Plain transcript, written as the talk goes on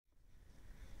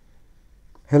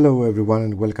Hello everyone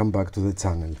and welcome back to the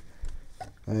channel.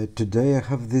 Today I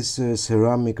have this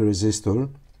ceramic resistor.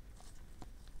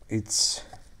 It's,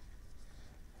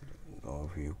 I don't know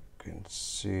if you can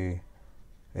see,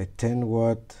 a 10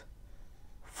 watt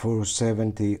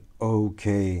 470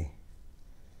 ΩK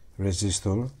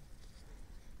resistor,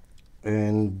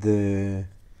 and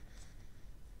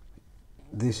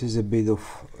this is a bit of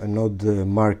an odd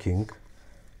marking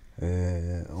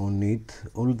on it,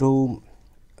 although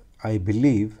I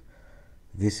believe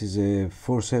this is a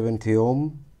 470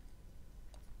 ohm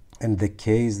and the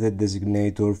K is the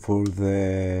designator for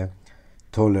the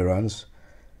tolerance,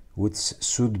 which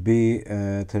should be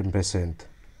 10%.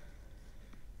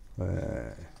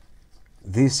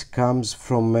 This comes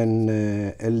from an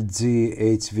LG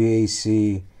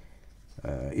HVAC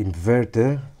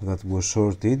inverter that was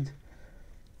shorted.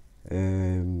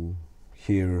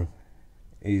 Here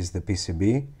is the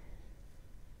PCB.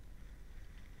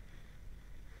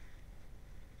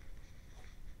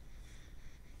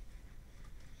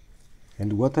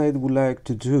 And what I would like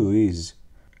to do is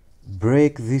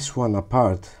break this one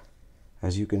apart.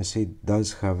 As you can see, it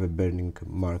does have a burning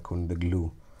mark on the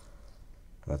glue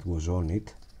that was on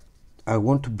it. I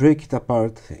want to break it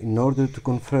apart in order to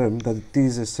confirm that it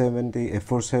is a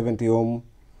 470 ohm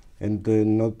and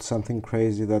not something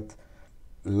crazy that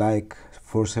like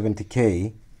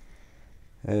 470K,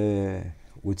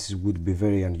 which would be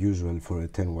very unusual for a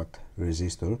 10 watt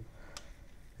resistor.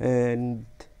 And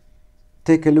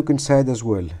take a look inside as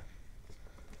well.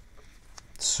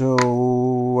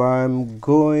 So I'm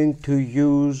going to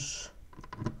use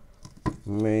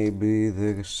maybe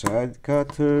the side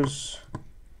cutters.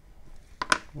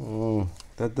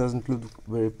 That doesn't look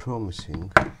very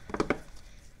promising.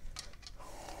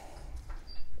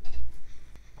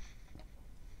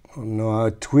 Oh no,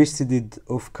 I twisted it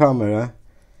off camera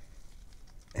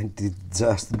and it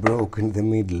just broke in the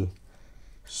middle.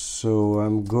 So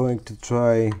I'm going to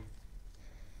try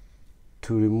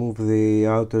to remove the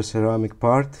outer ceramic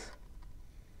part.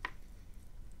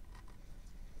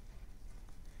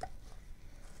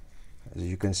 As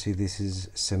you can see, this is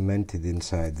cemented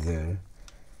inside there.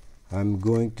 I'm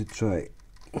going to try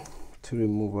to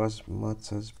remove as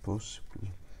much as possible.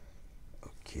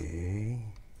 Okay,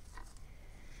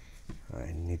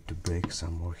 I need to break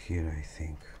some more here, I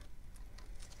think.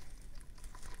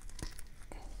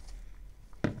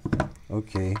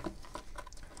 Okay,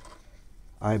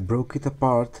 I broke it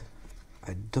apart.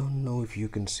 I don't know if you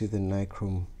can see the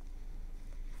nichrome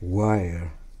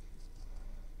wire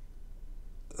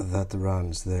that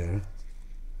runs there.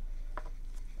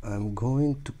 I'm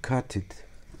going to cut it.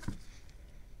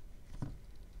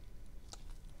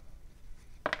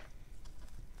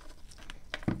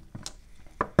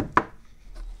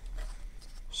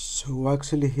 So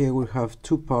actually here we have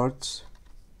two parts.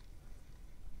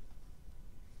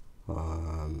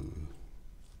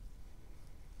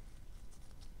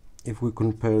 If we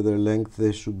compare their length,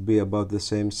 they should be about the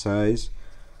same size,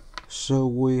 so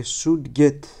we should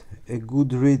get a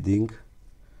good reading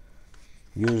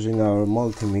using our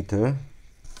multimeter.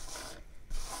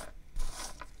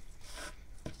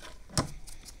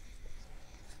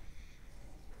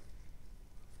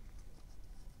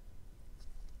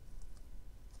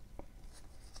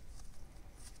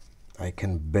 I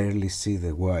can barely see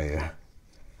the wire.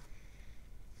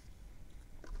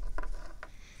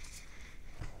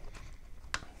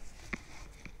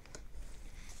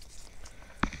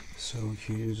 So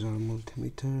here's our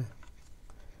multimeter.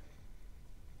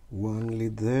 One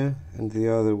lead there and the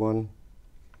other one.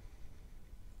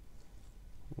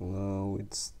 Now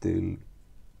it's still,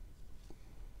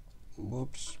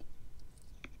 whoops,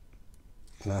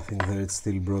 nothing there, it's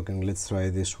still broken. Let's try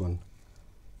this one.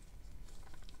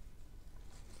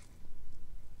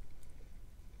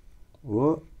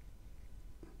 Whoa.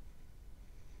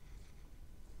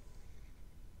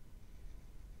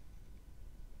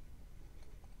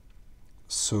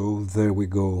 So there we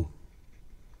go,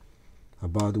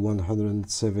 about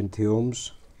 170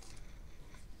 ohms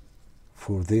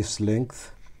for this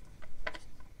length.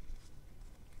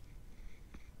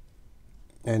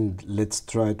 And let's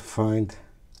try to find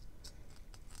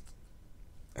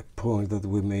a point that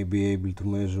we may be able to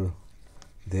measure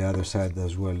the other side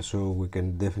as well, so we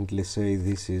can definitely say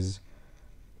this is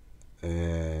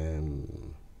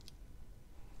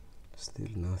still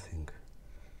nothing.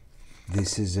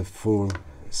 This is a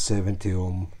 470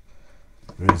 ohm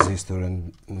resistor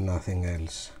and nothing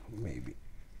else. Maybe,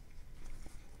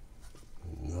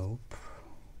 nope.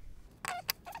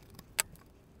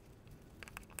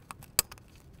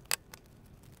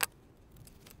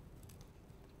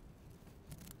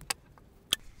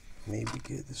 Maybe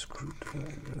get a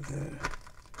screwdriver there.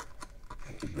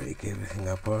 Break everything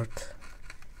apart.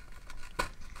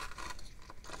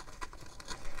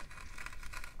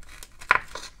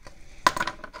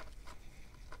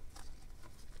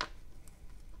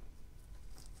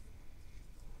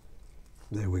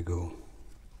 There we go.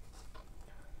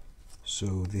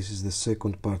 So this is the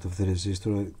second part of the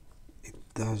resistor. It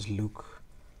does look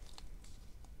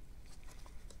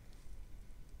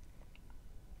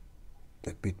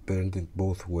a bit burned in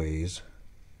both ways.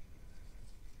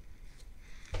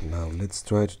 Now let's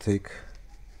try to take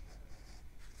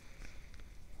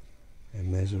a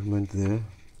measurement there.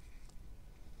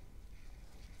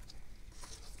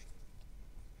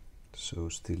 So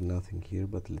still nothing here,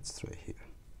 but let's try here.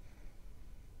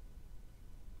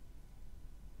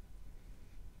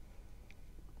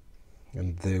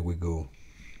 And there we go.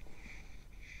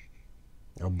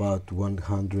 About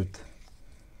 100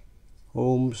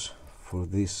 ohms for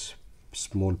this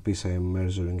small piece I am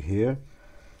measuring here.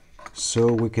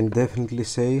 So we can definitely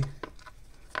say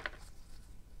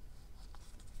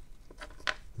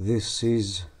this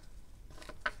is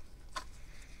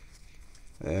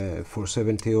for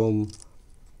 70 ohm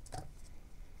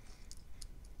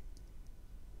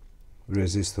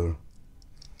resistor.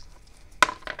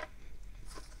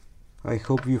 I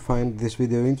hope you find this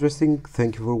video interesting.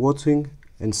 Thank you for watching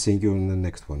and see you in the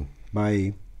next one.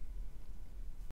 Bye.